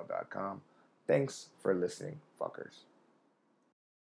capetowncowboys@gmail.com. Thanks for listening, fuckers.